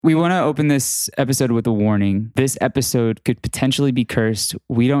We want to open this episode with a warning. This episode could potentially be cursed.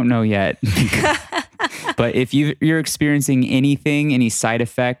 We don't know yet. But if you're experiencing anything, any side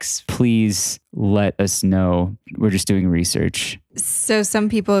effects, please let us know. We're just doing research. So some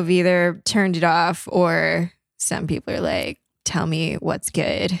people have either turned it off or some people are like, tell me what's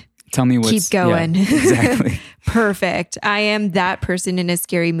good. Tell me what's... Keep going. Yeah, exactly. Perfect. I am that person in a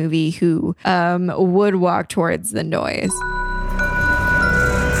scary movie who would walk towards the noise.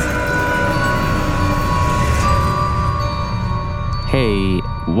 Hey,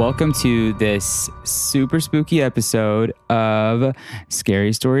 welcome to this super spooky episode of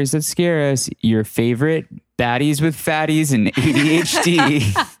Scary Stories That Scare Us, your favorite baddies with fatties and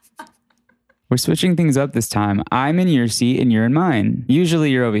ADHD. We're switching things up this time. I'm in your seat and you're in mine.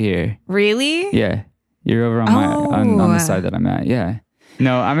 Usually you're over here. Really? Yeah. You're over on the side that I'm at. Yeah.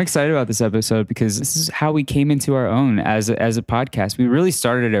 No, I'm excited about this episode because this is how we came into our own as a podcast. We really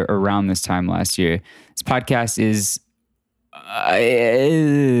started it around this time last year. This podcast is...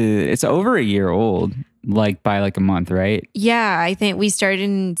 it's over a year old, by a month, right? Yeah, I think we started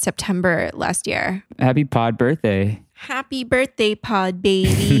in September last year. Happy pod birthday. Happy birthday, pod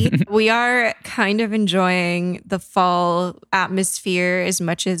baby. We are kind of enjoying the fall atmosphere as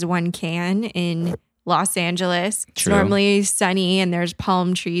much as one can in Los Angeles. It's normally sunny and there's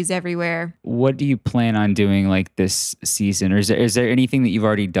palm trees everywhere. What do you plan on doing this season? Or is there anything that you've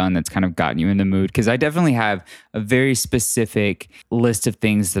already done that's kind of gotten you in the mood? Because I definitely have a very specific list of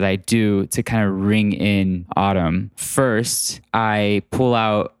things that I do to kind of ring in autumn. First, I pull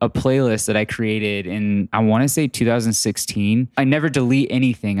out a playlist that I created in, I want to say 2016. I never delete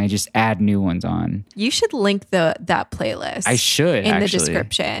anything. I just add new ones on. You should link that playlist. I should, in the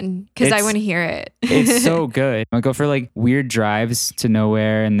description because I want to hear it. It's so good. I go for weird drives to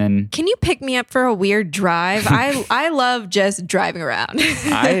nowhere and then... Can you pick me up for a weird drive? I love just driving around.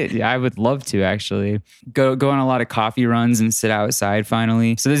 I would love to actually go on a lot of coffee runs and sit outside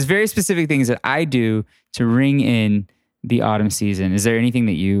finally. So there's very specific things that I do to ring in the autumn season. Is there anything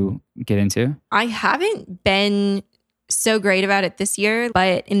that you get into? I haven't been so great about it this year,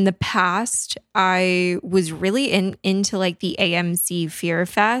 but in the past I was really into the AMC Fear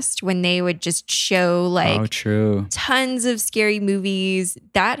Fest when they would just show tons of scary movies.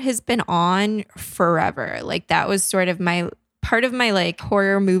 That has been on forever. That was sort of my part of my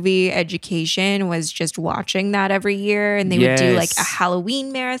horror movie education was just watching that every year. And they would do a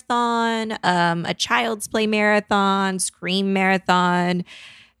Halloween marathon, a Child's Play marathon, Scream marathon.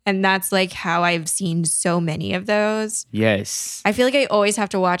 And that's how I've seen so many of those. Yes. I feel I always have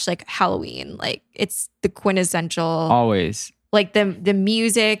to watch Halloween. It's the quintessential. Always. The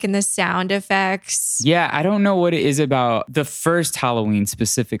music and the sound effects. Yeah, I don't know what it is about the first Halloween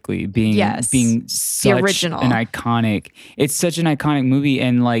specifically being such the original. An iconic. It's such an iconic movie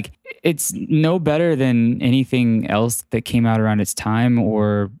and it's no better than anything else that came out around its time,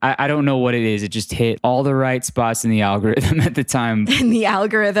 or I don't know what it is. It just hit all the right spots in the algorithm at the time. In the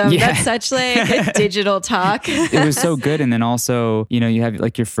algorithm, yeah. That's such a digital talk. It was so good. And then also, you have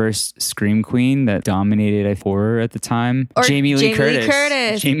your first Scream Queen that dominated horror at the time. Or Jamie Lee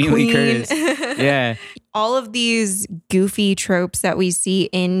Curtis. Jamie Lee Curtis. Yeah. All of these goofy tropes that we see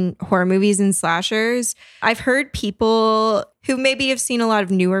in horror movies and slashers, I've heard people who maybe have seen a lot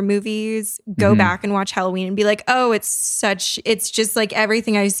of newer movies go back and watch Halloween and be like, oh, it's just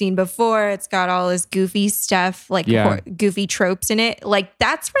everything I've seen before. It's got all this goofy stuff, goofy tropes in it.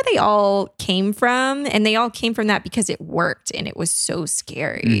 That's where they all came from. And they all came from that because it worked and it was so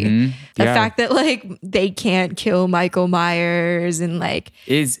scary. Mm-hmm. The fact that they can't kill Michael Myers and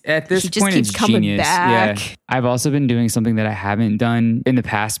is at this he just point keeps it's coming genius. back. Yeah. I've also been doing something that I haven't done in the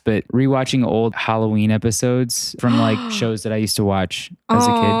past, but rewatching old Halloween episodes from shows that I used to watch as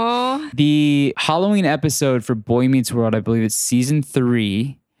a kid. The Halloween episode for Boy Meets World, I believe it's season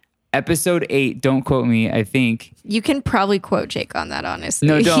 3, episode 8. Don't quote me. I think you can probably quote Jake on that. Honestly,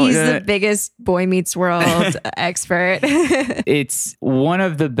 no, don't. He's the biggest Boy Meets World expert. It's one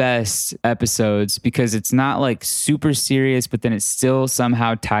of the best episodes because it's not super serious, but then it still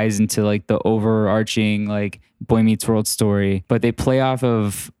somehow ties into the overarching Boy Meets World story, but they play off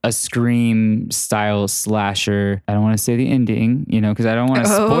of a Scream style slasher. I don't want to say the ending, because I don't want to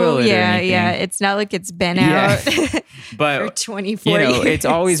spoil it. Yeah. It's not it's been out but, for 24 years. It's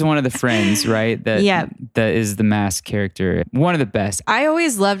always one of the friends, right? That is the masked character. One of the best. I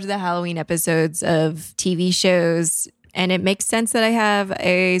always loved the Halloween episodes of TV shows. And it makes sense that I have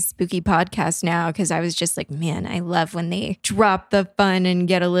a spooky podcast now because I was just man, I love when they drop the fun and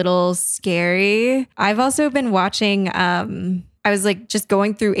get a little scary. I've also been watching, I was just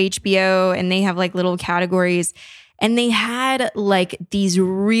going through HBO and they have little categories. And they had like these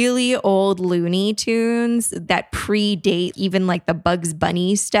really old Looney Tunes that predate even like the Bugs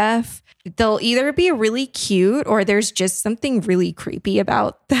Bunny stuff. They'll either be really cute or there's just something really creepy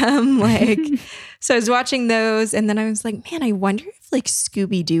about them. Like, so I was watching those and then I was like, man, I wonder if like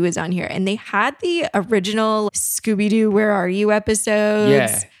Scooby-Doo is on here. And they had the original Scooby-Doo Where Are You episodes.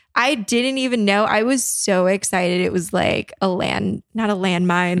 Yeah. I didn't even know. I was so excited. It was like not a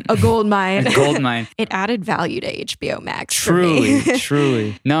landmine, a gold mine. A gold mine. It added value to HBO Max. Truly, for me.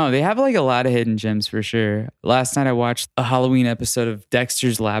 truly. No, they have like a lot of hidden gems for sure. Last night I watched a Halloween episode of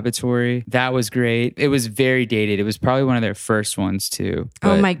Dexter's Laboratory. That was great. It was very dated. It was probably one of their first ones too.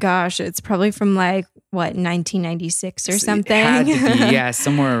 Oh my gosh. It's probably from like, what, 1996 or something? It had to be, yeah,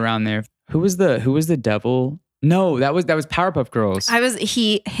 somewhere around there. Who was the devil? No, that was Powerpuff Girls.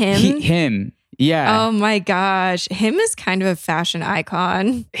 Him. Yeah. Oh my gosh. Him is kind of a fashion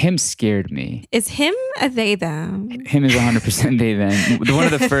icon. Him scared me. Is him a they them? Him is 100% they them. One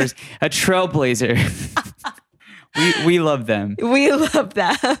of the first, a trailblazer. We love them. We love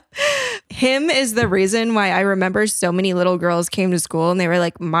that. Him is the reason why I remember so many little girls came to school and they were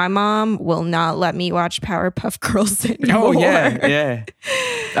like, my mom will not let me watch Powerpuff Girls anymore. Oh, yeah.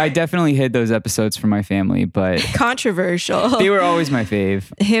 I definitely hid those episodes from my family, but controversial. They were always my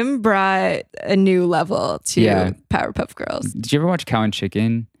fave. Him brought a new level to Powerpuff Girls. Did you ever watch Cow and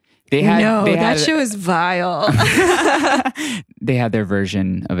Chicken? That show is vile. They had their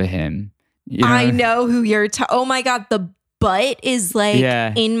version of a hymn. You know? I know who you're oh my God, the butt is like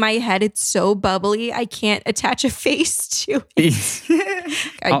in my head. It's so bubbly. I can't attach a face to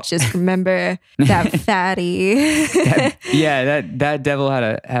it. I just remember that fatty. that devil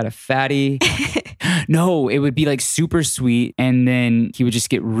had a fatty. No, it would be like super sweet and then he would just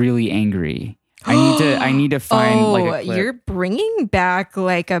get really angry. I need to find like a clip. You're bringing back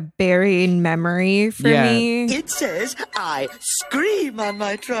like a buried memory for me. It says I scream on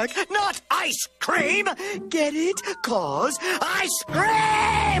my truck, not ice cream. Get it? 'Cause I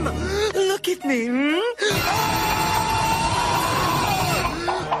scream. Look at me.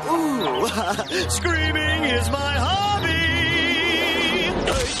 Ooh, screaming is my hobby.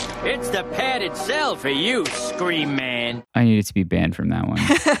 It's the padded cell for you, Scream Man. I needed to be banned from that one.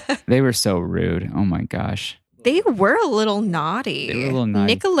 They were so rude. Oh my gosh. They were a little naughty.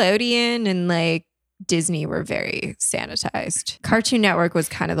 Naughty. Nickelodeon and like Disney were very sanitized. Cartoon Network was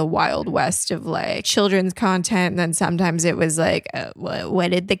kind of the Wild West of like children's content. And then sometimes it was like,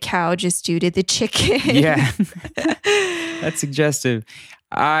 what did the cow just do to the chicken? Yeah. That's suggestive.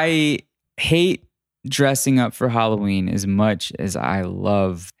 I hate dressing up for Halloween as much as I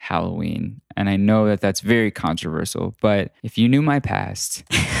love Halloween. And I know that that's very controversial, but if you knew my past,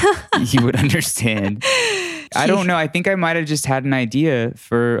 you would understand. I don't know. I think I might have just had an idea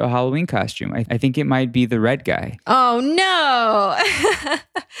for a Halloween costume. I think it might be the red guy. Oh, no.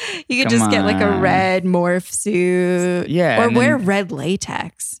 You could just get like a red morph suit. Yeah. Or wear red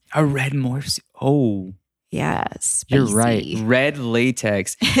latex. A red morph suit. Oh. Yeah, spicy. You're right. Red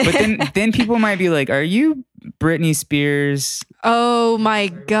latex. But then people might be like, are you Britney Spears? Oh my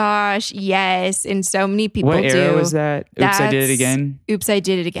gosh. Yes. And so many people do. What era was that? Oops, I Did It Again? Oops, I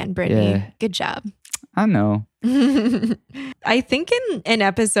Did It Again, Britney. Yeah. Good job. I know. I think in an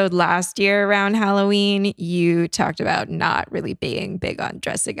episode last year around Halloween, you talked about not really being big on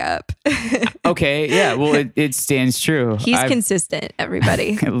dressing up. Okay, yeah. Well, it stands true. He's consistent,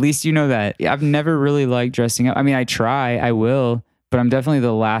 everybody. At least you know that. I've never really liked dressing up. I mean, I will, but I'm definitely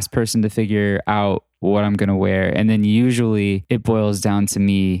the last person to figure out what I'm going to wear. And then usually it boils down to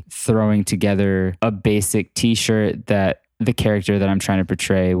me throwing together a basic t-shirt that the character that I'm trying to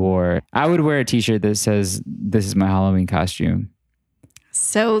portray wore. I would wear a t-shirt that says, "This is my Halloween costume."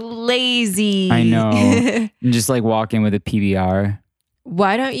 So lazy. I know. And just like walk in with a PBR.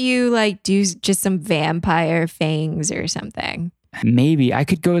 Why don't you like do just some vampire fangs or something? Maybe I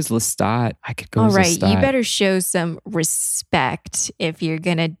could go as Lestat. All right, you better show some respect if you're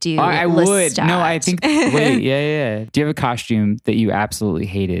gonna do. I would. Lestat. No, I think. Wait, yeah. Do you have a costume that you absolutely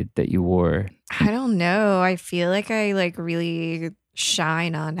hated that you wore? I don't know. I feel like I like really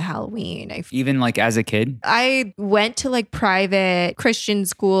shine on Halloween. Even like as a kid? I went to like private Christian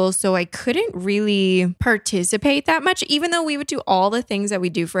school, so I couldn't really participate that much, even though we would do all the things that we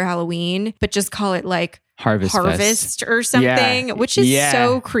do for Halloween, but just call it like Harvest Fest. or something, Yeah. which is Yeah.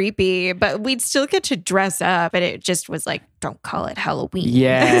 so creepy. But we'd still get to dress up, and it just was like, don't call it Halloween.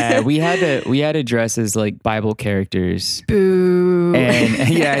 Yeah, we had to dress as like Bible characters. Boo. And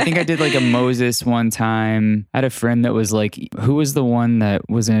yeah, I think I did like a Moses one time. I had a friend that was like, who was the one that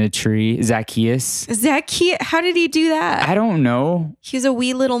was in a tree? Zacchaeus. Zacchaeus, how did he do that? I don't know. He was a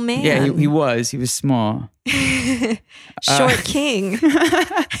wee little man. Yeah, he was small. Short king.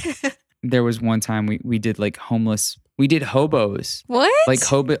 There was one time we did like we did hobos. What? Like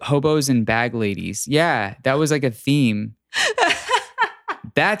hobos and bag ladies. Yeah, that was like a theme.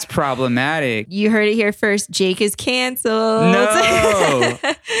 That's problematic. You heard it here first. Jake is canceled. No.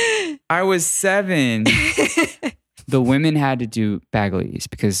 I was 7. The women had to do bag ladies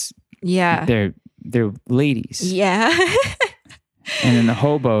because Yeah. they're ladies. Yeah. And then the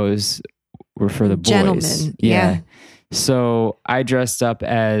hobos were for the boys. Gentlemen. Yeah. So I dressed up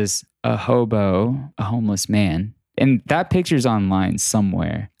as a hobo, a homeless man. And that picture's online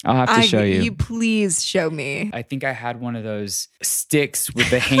somewhere. I'll have to show you. You please show me. I think I had one of those sticks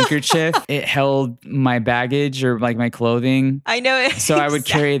with a handkerchief. It held my baggage or like my clothing. I know it. So I would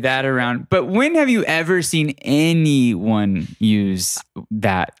carry that around. But when have you ever seen anyone use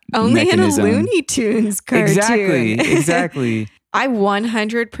that Only mechanism? in a Looney Tunes cartoon. Exactly. I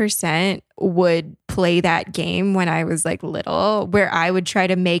 100% would play that game when I was like little, where I would try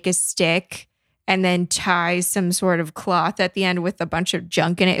to make a stick and then tie some sort of cloth at the end with a bunch of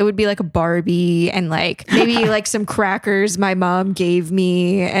junk in it. It would be like a Barbie and like maybe like some crackers my mom gave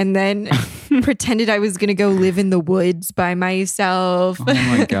me, and then pretended I was going to go live in the woods by myself. Oh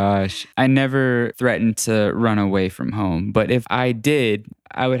my gosh. I never threatened to run away from home, but if I did,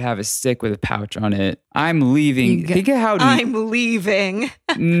 I would have a stick with a pouch on it. I'm leaving. Think of how I'm leaving.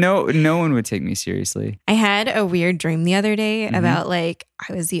 no one would take me seriously. I had a weird dream the other day about like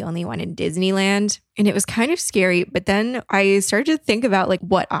I was the only one in Disneyland, and it was kind of scary. But then I started to think about like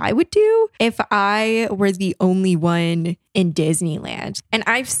what I would do if I were the only one in Disneyland. And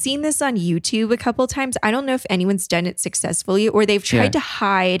I've seen this on YouTube a couple times. I don't know if anyone's done it successfully, or they've tried to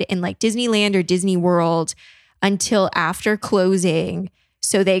hide in like Disneyland or Disney World until after closing,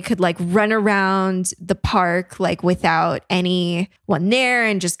 so they could like run around the park like without anyone there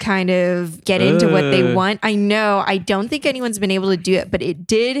and just kind of get into what they want. I know, I don't think anyone's been able to do it, but it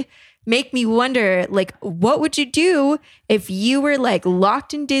did make me wonder, like, what would you do if you were like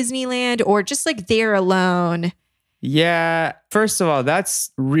locked in Disneyland or just like there alone? Yeah. First of all,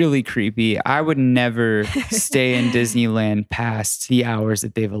 that's really creepy. I would never stay in Disneyland past the hours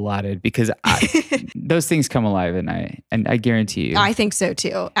that they've allotted because those things come alive at night. And I guarantee you. I think so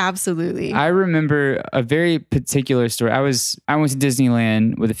too. Absolutely. I remember a very particular story. I went to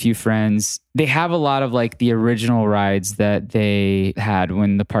Disneyland with a few friends. They have a lot of like the original rides that they had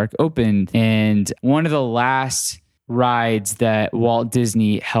when the park opened. And one of the last rides that Walt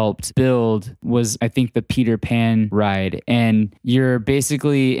Disney helped build was, I think, the Peter Pan ride. And you're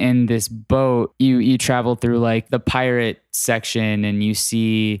basically in this boat. You travel through like the pirate section, and you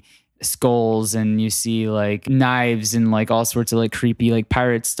see skulls and you see like knives and like all sorts of like creepy like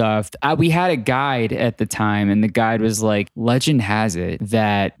pirate stuff. We had a guide at the time, and the guide was like, legend has it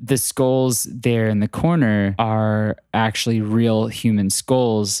that the skulls there in the corner are actually real human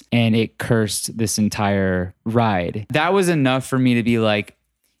skulls, and it cursed this entire ride. That was enough for me to be like,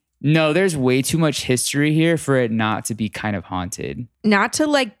 no, there's way too much history here for it not to be kind of haunted. Not to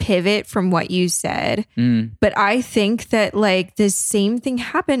like pivot from what you said, but I think that like the same thing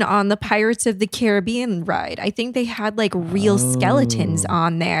happened on the Pirates of the Caribbean ride. I think they had like real skeletons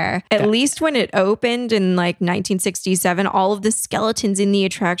on there. At least when it opened in like 1967, all of the skeletons in the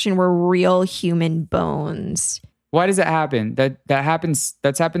attraction were real human bones. Why does that happen? That happens.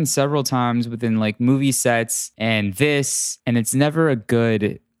 That's happened several times within like movie sets and it's never a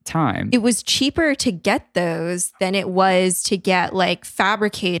good time. It was cheaper to get those than it was to get like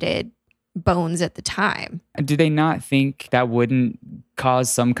fabricated bones at the time. Do they not think that wouldn't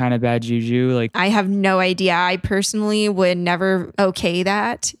cause some kind of bad juju? Like, I have no idea. I personally would never okay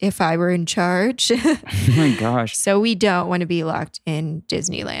that if I were in charge. oh my gosh. So we don't want to be locked in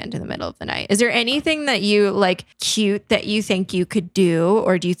Disneyland in the middle of the night. Is there anything that you like cute that you think you could do,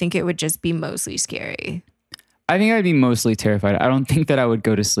 or do you think it would just be mostly scary? I think I'd be mostly terrified. I don't think that I would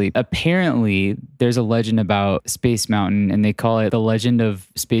go to sleep. Apparently, there's a legend about Space Mountain, and they call it the legend of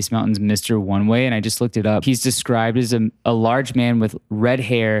Space Mountain's Mr. One Way. And I just looked it up. He's described as a large man with red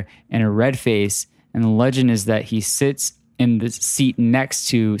hair and a red face. And the legend is that he sits in the seat next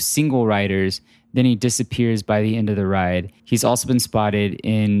to single riders Then he disappears by the end of the ride. He's also been spotted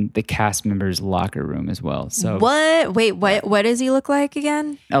in the cast members' locker room as well. So what? Wait, what does he look like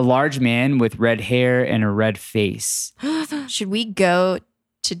again? a large man with red hair and a red face. Should we go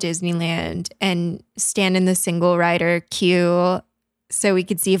to Disneyland and stand in the single rider queue so we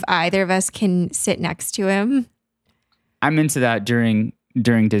could see if either of us can sit next to him? I'm into that during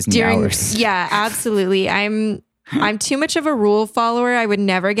Disney hours. Yeah, absolutely. I'm too much of a rule follower. I would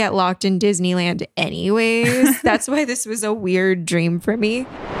never get locked in Disneyland anyways. That's why this was a weird dream for me.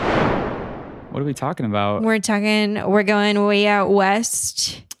 What are we talking about? We're going way out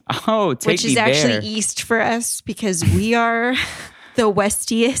west. Oh, take which me is there. actually east for us because we are the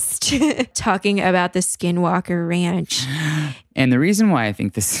westiest, talking about the Skinwalker Ranch. And the reason why I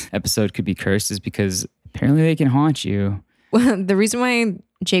think this episode could be cursed is because apparently they can haunt you. Well, the reason why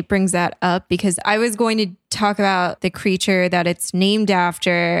Jake brings that up, because I was going to talk about the creature that it's named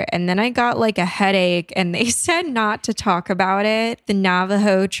after, and then I got like a headache and they said not to talk about it. The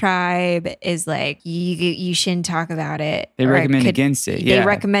Navajo tribe is like, you shouldn't talk about it. They recommend against it. Yeah. They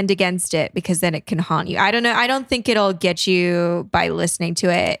recommend against it because then it can haunt you. I don't know. I don't think it'll get you by listening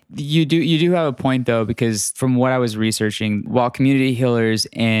to it. You do have a point though, because from what I was researching, while community healers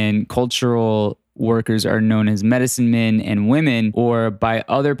and cultural workers are known as medicine men and women, or by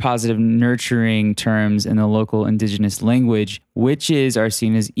other positive nurturing terms in the local indigenous language, witches are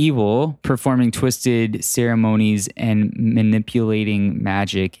seen as evil, performing twisted ceremonies and manipulating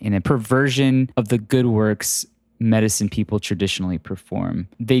magic in a perversion of the good works medicine people traditionally perform.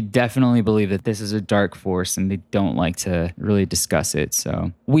 They definitely believe that this is a dark force and they don't like to really discuss it.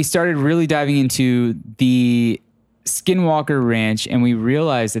 So we started really diving into the Skinwalker Ranch, and we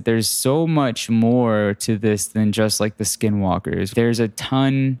realized that there's so much more to this than just like the Skinwalkers. There's a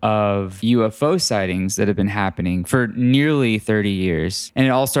ton of UFO sightings that have been happening for nearly 30 years, and it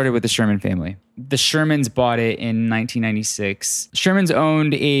all started with the Sherman family. The Shermans bought it in 1996. Shermans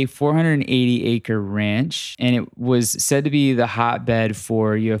owned a 480-acre ranch, and it was said to be the hotbed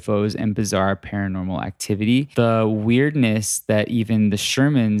for UFOs and bizarre paranormal activity. The weirdness that even the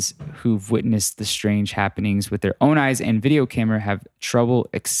Shermans, who've witnessed the strange happenings with their own eyes and video camera, have trouble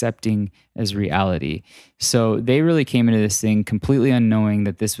accepting as reality. So they really came into this thing completely unknowing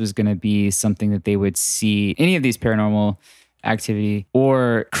that this was going to be something that they would see, any of these paranormal activity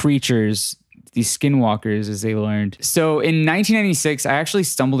or creatures, these skinwalkers, as they learned. So in 1996, I actually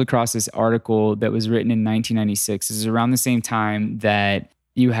stumbled across this article that was written in 1996. This is around the same time that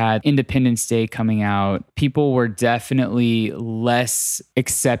you had Independence Day coming out. People were definitely less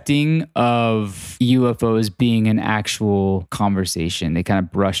accepting of UFOs being an actual conversation. They kind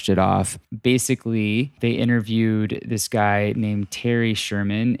of brushed it off. Basically, they interviewed this guy named Terry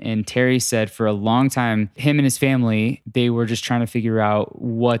Sherman, and Terry said for a long time, him and his family, they were just trying to figure out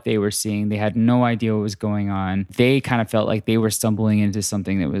what they were seeing. They had no idea what was going on. They kind of felt like they were stumbling into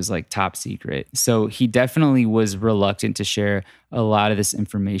something that was like top secret. So he definitely was reluctant to share a lot of this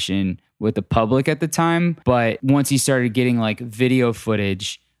information with the public at the time. But once he started getting like video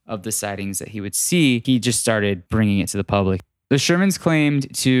footage of the sightings that he would see, he just started bringing it to the public. The Shermans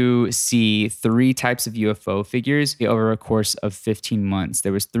claimed to see 3 types of UFO figures over a course of 15 months.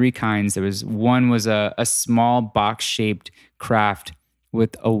 There was 3 kinds. One was a small box-shaped craft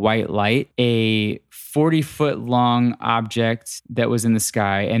with a white light, a 40-foot long object that was in the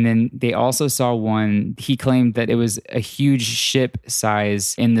sky. And then they also saw one, he claimed that it was a huge ship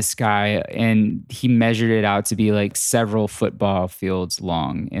size in the sky, and he measured it out to be like several football fields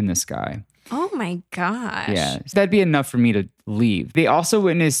long in the sky. Oh my gosh. Yeah, so that'd be enough for me to leave. They also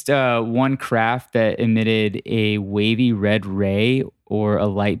witnessed one craft that emitted a wavy red ray or a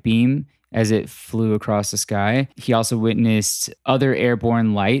light beam as it flew across the sky. He also witnessed other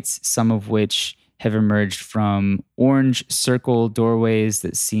airborne lights, some of which have emerged from orange circle doorways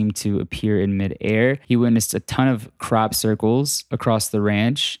that seem to appear in midair. He witnessed a ton of crop circles across the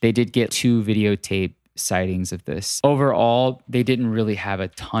ranch. They did get 2 videotape sightings of this. Overall, they didn't really have a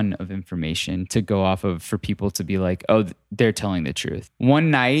ton of information to go off of for people to be like, oh, they're telling the truth.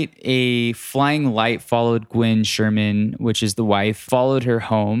 One night, a flying light followed Gwen Sherman, which is the wife, followed her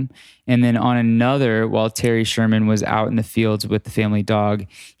home. And then on another, while Terry Sherman was out in the fields with the family dog,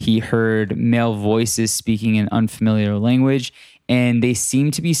 he heard male voices speaking in unfamiliar language, and they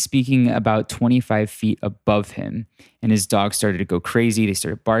seemed to be speaking about 25 feet above him. And his dog started to go crazy. They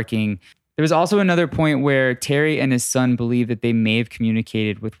started barking. There was also another point where Terry and his son believed that they may have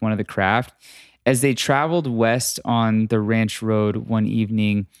communicated with one of the craft. As they traveled west on the ranch road one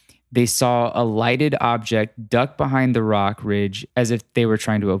evening, they saw a lighted object duck behind the rock ridge as if they were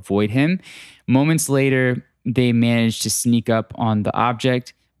trying to avoid him. Moments later, they managed to sneak up on the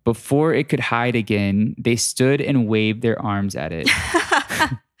object, Before it could hide again, they stood and waved their arms at it.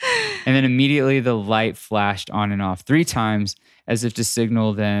 And then immediately the light flashed on and off 3 times as if to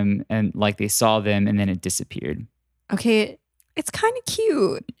signal them and like they saw them, and then it disappeared. Okay, it's kind of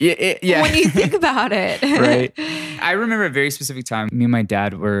cute. Yeah. When you think about it. Right. I remember a very specific time. Me and my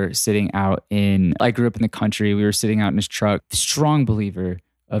dad were sitting out I grew up in the country. We were sitting out in his truck. Strong believer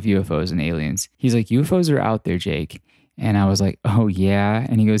of UFOs and aliens. He's like, UFOs are out there, Jake. And I was like, oh yeah.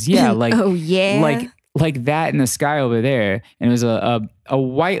 And he goes, yeah, like, oh yeah. Like that in the sky over there. And it was a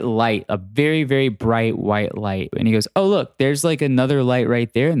white light, a very, very bright white light. And he goes, oh, look, there's like another light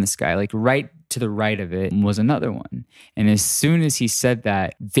right there in the sky. Like right to the right of it was another one. And as soon as he said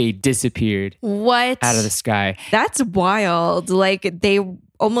that, they disappeared. What? Out of the sky. That's wild. Like they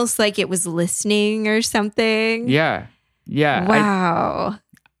almost like it was listening or something. Yeah. Yeah. Wow.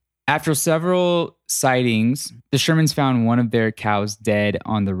 After several sightings, the Shermans found one of their cows dead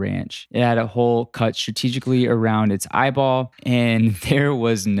on the ranch. It had a hole cut strategically around its eyeball, and there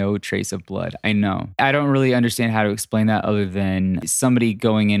was no trace of blood. I know. I don't really understand how to explain that other than somebody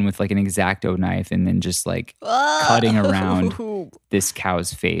going in with like an X-Acto knife and then just like cutting around this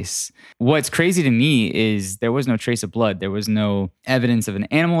cow's face. What's crazy to me is there was no trace of blood. There was no evidence of an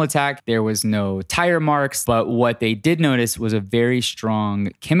animal attack. There was no tire marks. But what they did notice was a very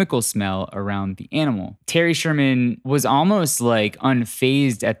strong chemical smell around the animal. Terry Sherman was almost like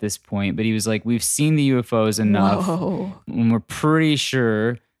unfazed at this point, but he was like, we've seen the UFOs enough. Whoa. And we're pretty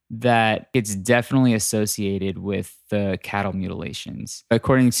sure that it's definitely associated with the cattle mutilations.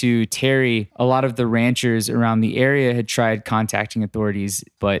 According to Terry, a lot of the ranchers around the area had tried contacting authorities,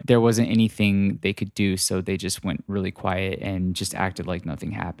 but there wasn't anything they could do. So they just went really quiet and just acted like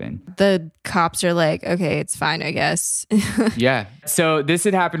nothing happened. The cops are like, okay, it's fine, I guess. Yeah. So this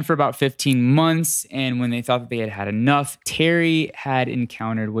had happened for about 15 months. And when they thought that they had had enough, Terry had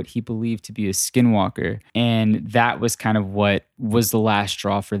encountered what he believed to be a skinwalker. And that was kind of what was the last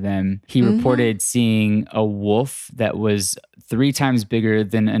straw for them. He reported seeing a wolf that was 3 times bigger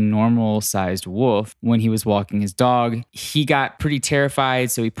than a normal sized wolf when he was walking his dog. He got pretty terrified,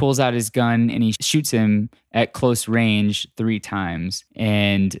 so he pulls out his gun and he shoots him at close range 3 times.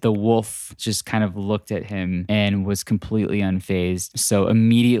 And the wolf just kind of looked at him and was completely unfazed. So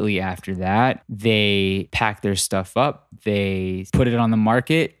immediately after that, they packed their stuff up. They put it on the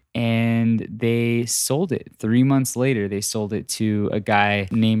market and they sold it. 3 months later, they sold it to a guy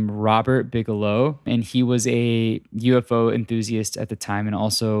named Robert Bigelow. And he was a UFO enthusiast at the time and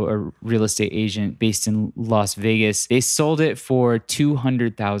also a real estate agent based in Las Vegas. They sold it for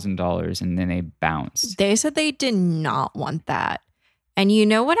 $200,000 and then they bounced. They said they did not want that. And you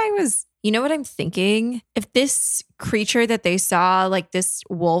know what I'm thinking? If this creature that they saw, like this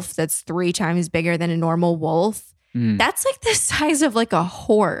wolf that's 3 times bigger than a normal wolf, that's like the size of like a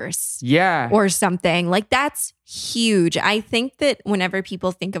horse. Yeah. Or something. Like that's huge. I think that whenever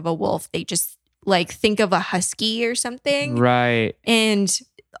people think of a wolf, they just like think of a husky or something. Right. And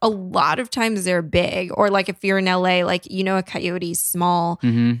a lot of times they're big. Or like if you're in LA, like, you know, a coyote's small,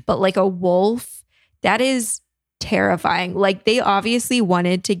 but like a wolf, that is terrifying. Like they obviously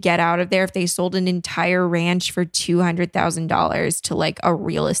wanted to get out of there if they sold an entire ranch for $200,000 to like a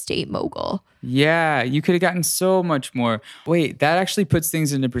real estate mogul. Yeah, you could have gotten so much more. Wait, that actually puts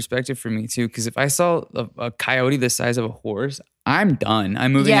things into perspective for me too. Because if I saw a coyote the size of a horse, I'm done.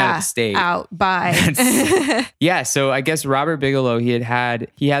 I'm moving out of the state. Out. Bye. Yeah. So I guess Robert Bigelow, he had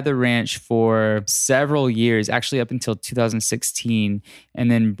the ranch for several years, actually up until 2016.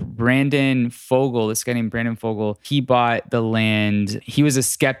 And then Brandon Fogel, this guy named Brandon Fogel, he bought the land. He was a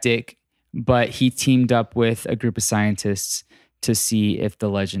skeptic, but he teamed up with a group of scientists to see if the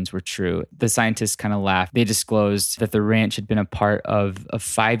legends were true. The scientists kind of laughed. They disclosed that the ranch had been a part of a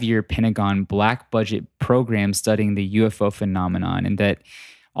 5-year Pentagon black budget program studying the UFO phenomenon, and that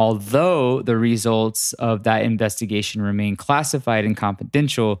although the results of that investigation remain classified and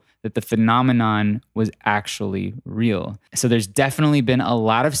confidential, that the phenomenon was actually real. So there's definitely been a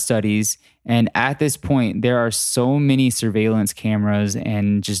lot of studies. And at this point, there are so many surveillance cameras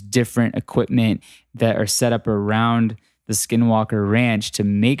and just different equipment that are set up around the Skinwalker Ranch to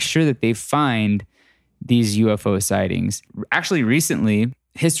make sure that they find these UFO sightings. Actually, recently,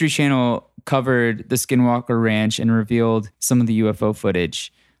 History Channel covered the Skinwalker Ranch and revealed some of the UFO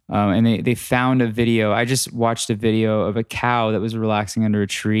footage. And they found a video. I just watched a video of a cow that was relaxing under a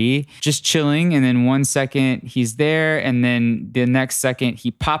tree, just chilling. And then 1 second he's there. And then the next second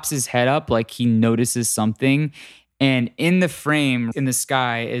he pops his head up like he notices something. And in the frame in the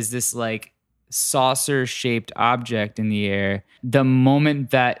sky is this like saucer-shaped object in the air. The moment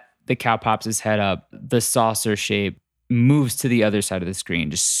that the cow pops his head up, the saucer shape moves to the other side of the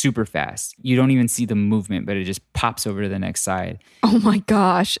screen just super fast. You don't even see the movement, but it just pops over to the next side. Oh my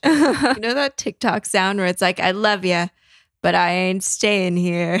gosh. You know that TikTok sound where it's like, I love you, but I ain't staying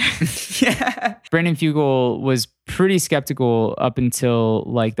here. Yeah. Brandon Fugel was pretty skeptical up until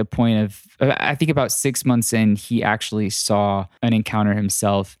like the point of, I think about 6 months in, he actually saw an encounter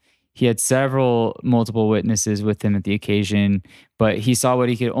himself. He had multiple witnesses with him at the occasion, but he saw what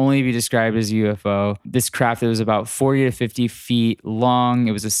he could only be described as a UFO. This craft that was about 40 to 50 feet long.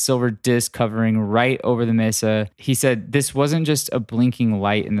 It was a silver disc covering right over the mesa. He said this wasn't just a blinking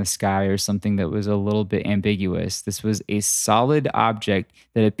light in the sky or something that was a little bit ambiguous. This was a solid object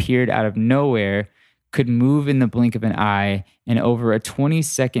that appeared out of nowhere, could move in the blink of an eye, and over a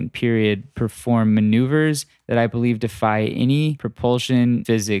 20-second period perform maneuvers that I believe defy any propulsion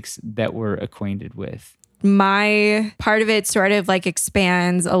physics that we're acquainted with. My part of it sort of like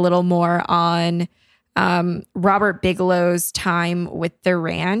expands a little more on Robert Bigelow's time with the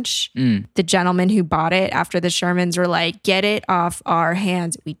ranch. The gentleman who bought it after the Shermans were like, get it off our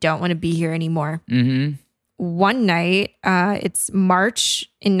hands. We don't want to be here anymore. Mm-hmm. One night, it's March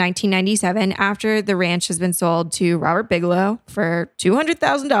in 1997, after the ranch has been sold to Robert Bigelow for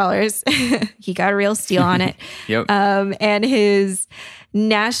 $200,000. He got a real steal on it. Yep. And his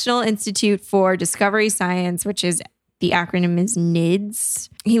National Institute for Discovery Science, which is the acronym is NIDS.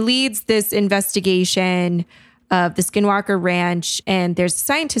 He leads this investigation of the Skinwalker Ranch, and there's a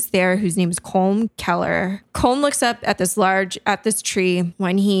scientist there whose name is Colm Keller. Colm looks up at this tree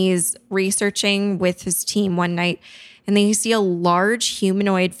when he's researching with his team one night, and they see a large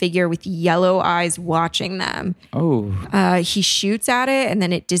humanoid figure with yellow eyes watching them. Oh. He shoots at it and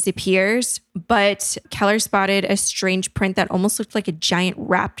then it disappears, but Keller spotted a strange print that almost looked like a giant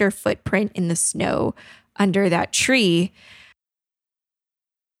raptor footprint in the snow under that tree.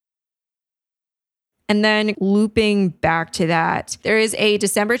 And then looping back to that, there is a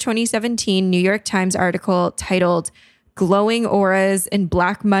December 2017 New York Times article titled Glowing Auras and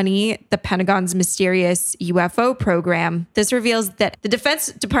Black Money, the Pentagon's Mysterious UFO Program. This reveals that the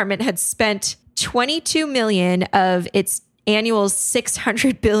Defense Department had spent $22 million of its annual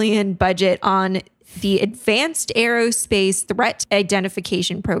 $600 billion budget on the Advanced Aerospace Threat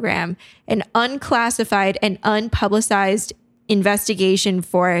Identification Program, an unclassified and unpublicized investigation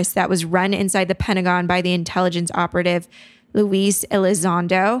force that was run inside the Pentagon by the intelligence operative Luis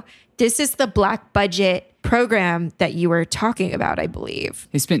Elizondo. This is the black budget program that you were talking about, I believe.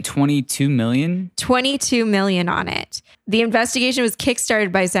 They spent $22 million? $22 million on it. The investigation was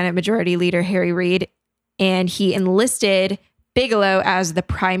kickstarted by Senate Majority Leader Harry Reid, and he enlisted Bigelow as the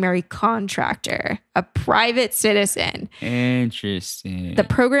primary contractor, a private citizen. Interesting. The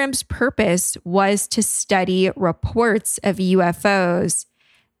program's purpose was to study reports of UFOs,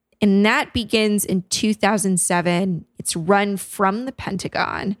 and that begins in 2007. It's run from the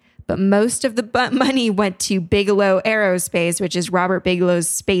Pentagon, but most of the money went to Bigelow Aerospace, which is Robert Bigelow's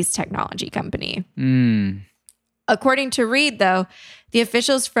space technology company. According to Reid, though, the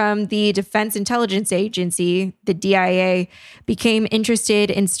officials from the Defense Intelligence Agency, the DIA, became interested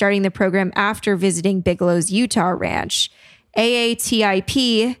in starting the program after visiting Bigelow's Utah ranch.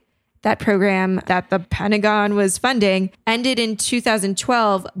 AATIP, that program that the Pentagon was funding, ended in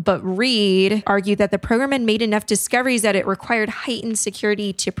 2012, but Reid argued that the program had made enough discoveries that it required heightened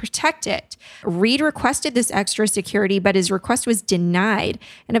security to protect it. Reid requested this extra security, but his request was denied,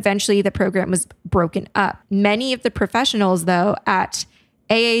 and eventually the program was broken up. Many of the professionals, though, at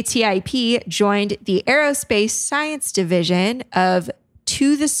AATIP joined the Aerospace Science Division of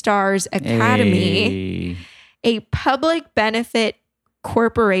To the Stars Academy, a public benefit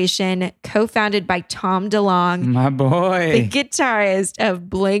corporation co-founded by Tom DeLonge, my boy, the guitarist of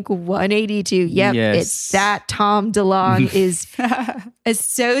Blink-182. Yep, yes. It's that Tom DeLonge is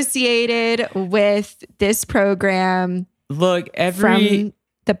associated with this program. Look, from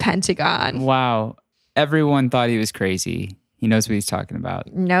the Pentagon. Wow. Everyone thought he was crazy. He knows what he's talking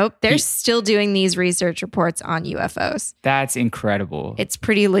about. Nope. They're still doing these research reports on UFOs. That's incredible. It's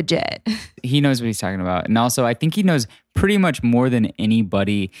pretty legit. He knows what he's talking about. And also, I think he knows pretty much more than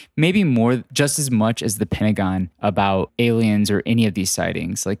anybody, maybe more, just as much as the Pentagon about aliens or any of these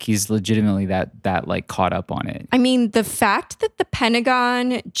sightings. Like, he's legitimately that like caught up on it. I mean, the fact that the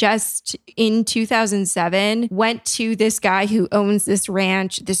Pentagon just in 2007 went to this guy who owns this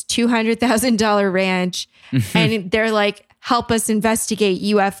ranch, this $200,000 ranch, and they're like, help us investigate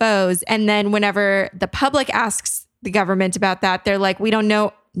UFOs. And then whenever the public asks the government about that, they're like, we don't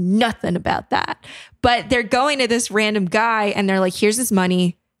know nothing about that. But they're going to this random guy and they're like, here's this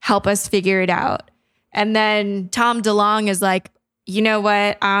money, help us figure it out. And then Tom DeLonge is like, you know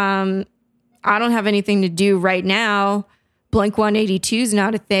what? I don't have anything to do right now. Blink 182 is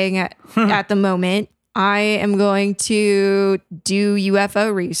not a thing at the moment. I am going to do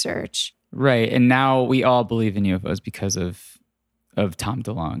UFO research. Right. And now we all believe in UFOs because of Tom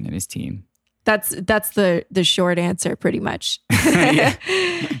DeLonge and his team. That's the short answer, pretty much.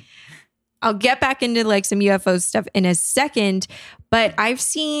 I'll get back into like some UFO stuff in a second, but I've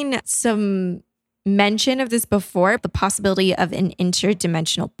seen some mention of this before, the possibility of an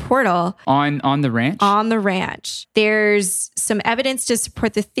interdimensional portal on the ranch. On the ranch, there's some evidence to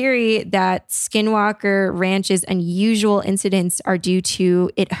support the theory that Skinwalker Ranch's unusual incidents are due to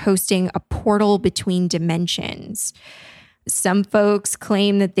it hosting a portal between dimensions. Some folks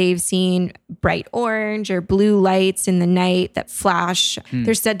claim that they've seen bright orange or blue lights in the night that flash.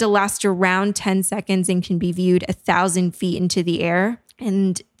 They're said to last around 10 seconds and can be viewed 1,000 feet into the air.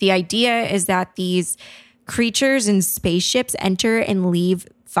 And the idea is that these creatures and spaceships enter and leave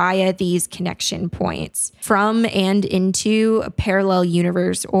via these connection points from and into a parallel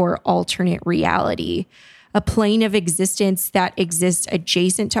universe or alternate reality, a plane of existence that exists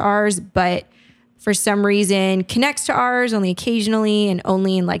adjacent to ours, but for some reason connects to ours only occasionally and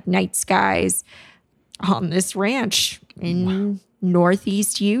only in like night skies on this ranch in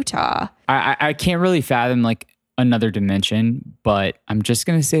Northeast Utah. I can't really fathom like another dimension, but I'm just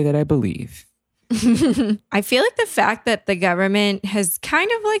going to say that I believe. I feel like the fact that the government has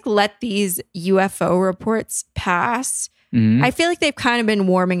kind of like let these UFO reports pass, I feel like they've kind of been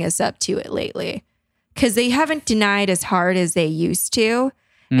warming us up to it lately because they haven't denied as hard as they used to.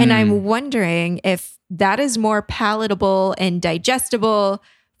 And I'm wondering if that is more palatable and digestible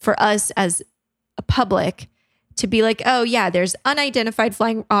for us as a public to be like, oh yeah, there's unidentified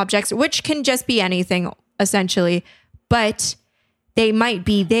flying objects, which can just be anything essentially, but they might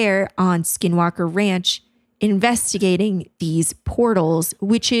be there on Skinwalker Ranch investigating these portals,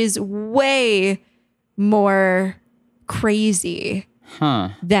 which is way more crazy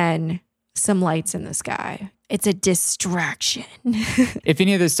than some lights in the sky. It's a distraction. If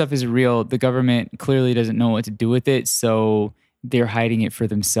any of this stuff is real, the government clearly doesn't know what to do with it, so they're hiding it for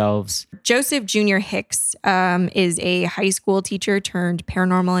themselves. Joseph Jr. Hicks is a high school teacher turned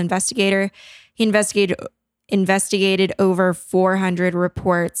paranormal investigator. He investigated over 400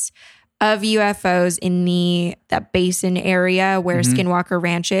 reports of UFOs in that basin area where Skinwalker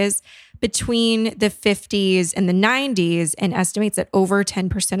Ranch is between the 50s and the 90s, and estimates that over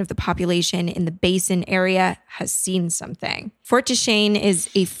 10% of the population in the basin area has seen something. Fort Duchesne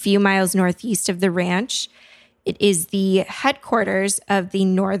is a few miles northeast of the ranch. It is the headquarters of the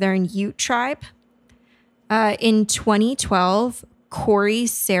Northern Ute tribe. In 2012, Corey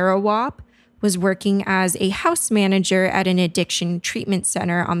Sarawap was working as a house manager at an addiction treatment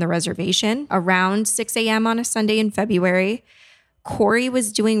center on the reservation. Around 6 a.m. on a Sunday in February, Corey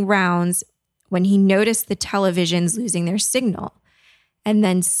was doing rounds when he noticed the televisions losing their signal. And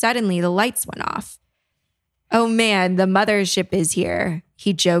then suddenly the lights went off. "Oh man, the mothership is here,"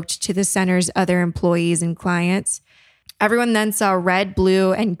 he joked to the center's other employees and clients. Everyone then saw red,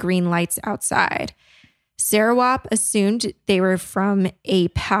 blue, and green lights outside. Sarawap assumed they were from a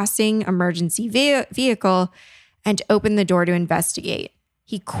passing emergency vehicle and opened the door to investigate.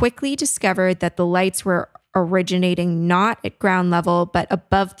 He quickly discovered that the lights were originating not at ground level, but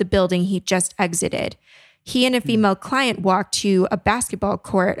above the building he just exited. He and a female client walked to a basketball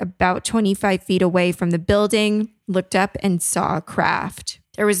court about 25 feet away from the building, looked up, and saw a craft.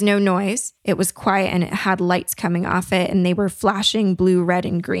 There was no noise. It was quiet and it had lights coming off it, and they were flashing blue, red,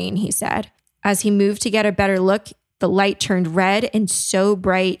 and green, he said. As he moved to get a better look, the light turned red and so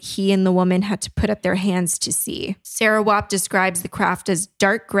bright he and the woman had to put up their hands to see. Sarawap describes the craft as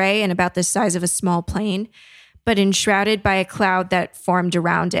dark gray and about the size of a small plane, but enshrouded by a cloud that formed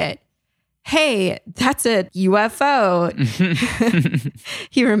around it. "Hey, that's a UFO."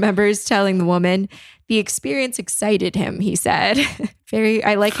 He remembers telling the woman. The experience excited him, he said.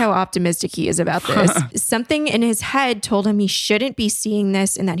 I like how optimistic he is about this. Something in his head told him he shouldn't be seeing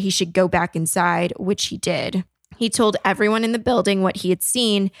this and that he should go back inside, which he did. He told everyone in the building what he had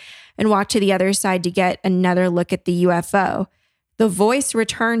seen and walked to the other side to get another look at the UFO. The voice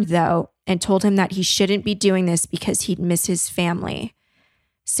returned, though, and told him that he shouldn't be doing this because he'd miss his family.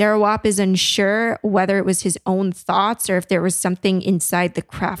 Sarawap is unsure whether it was his own thoughts or if there was something inside the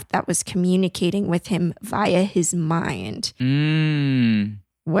craft that was communicating with him via his mind.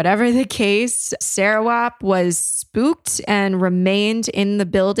 Whatever the case, Sarawap was spooked and remained in the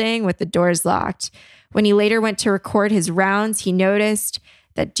building with the doors locked. When he later went to record his rounds, he noticed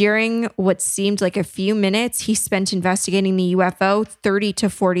that during what seemed like a few minutes he spent investigating the UFO, 30 to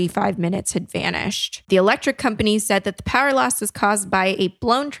 45 minutes had vanished. The electric company said that the power loss was caused by a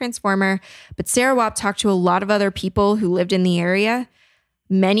blown transformer, but Sarah Wapp talked to a lot of other people who lived in the area.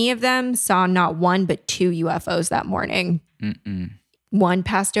 Many of them saw not one, but 2 UFOs that morning. One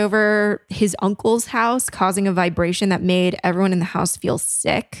passed over his uncle's house, causing a vibration that made everyone in the house feel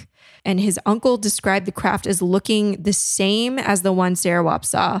sick. And his uncle described the craft as looking the same as the one Sarah Wapp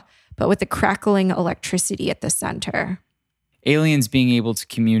saw, but with the crackling electricity at the center. Aliens being able to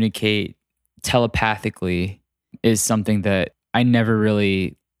communicate telepathically is something that I never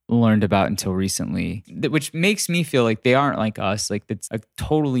really learned about until recently, which makes me feel like they aren't like us. Like it's a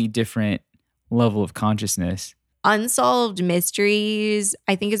totally different level of consciousness. Unsolved Mysteries,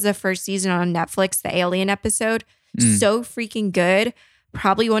 I think, is the first season on Netflix, the Alien episode. So freaking good.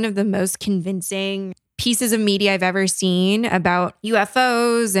 Probably one of the most convincing pieces of media I've ever seen about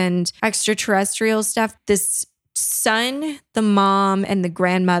UFOs and extraterrestrial stuff. This son, the mom, and the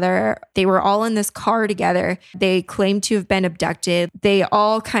grandmother, they were all in this car together. They claim to have been abducted. They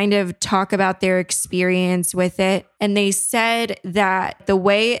all kind of talk about their experience with it. And they said that the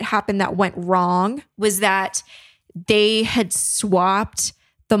way it happened that went wrong was that they had swapped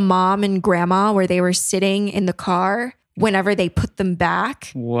the mom and grandma where they were sitting in the car whenever they put them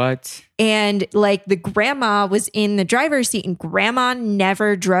back. What? And like the grandma was in the driver's seat and grandma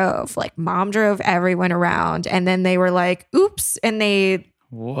never drove. Like mom drove everyone around. And then they were like, oops. And they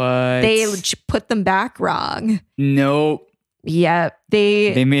put them back wrong. Nope. Yep.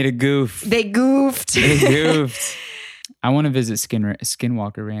 They made a goof. They goofed. They goofed. I want to visit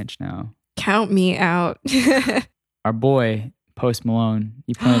Skinwalker Ranch now. Count me out. Our boy, Post Malone,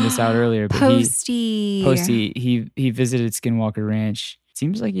 he pointed this out earlier, but Posty, he visited Skinwalker Ranch.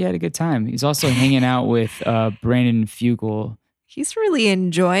 Seems like he had a good time. He's also hanging out with Brandon Fugel. He's really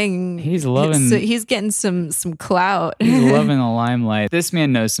enjoying. He's loving. He's getting some clout. He's loving the limelight. This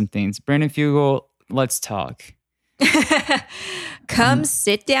man knows some things. Brandon Fugel, let's talk. Come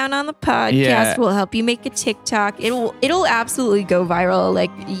sit down on the podcast. Yeah. We'll help you make a TikTok. It'll absolutely go viral. Like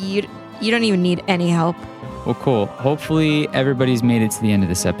you don't even need any help. Well, cool. Hopefully everybody's made it to the end of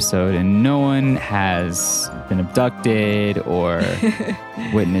this episode and no one has been abducted or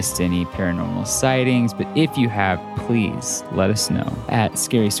witnessed any paranormal sightings. But if you have, please let us know at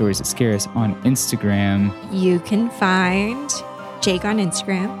Scary Stories That Scare Us on Instagram. You can find Jake on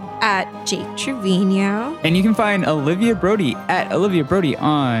Instagram at Jake Trevino. And you can find Olivia Brody at Olivia Brody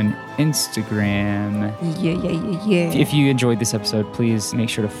on Instagram. Yeah. If you enjoyed this episode, please make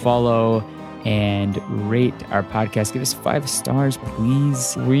sure to follow and rate our podcast. Give us 5 stars,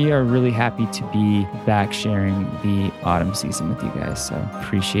 please. We are really happy to be back sharing the autumn season with you guys. So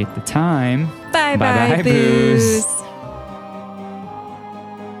appreciate the time. Bye, Bye, booze. booze.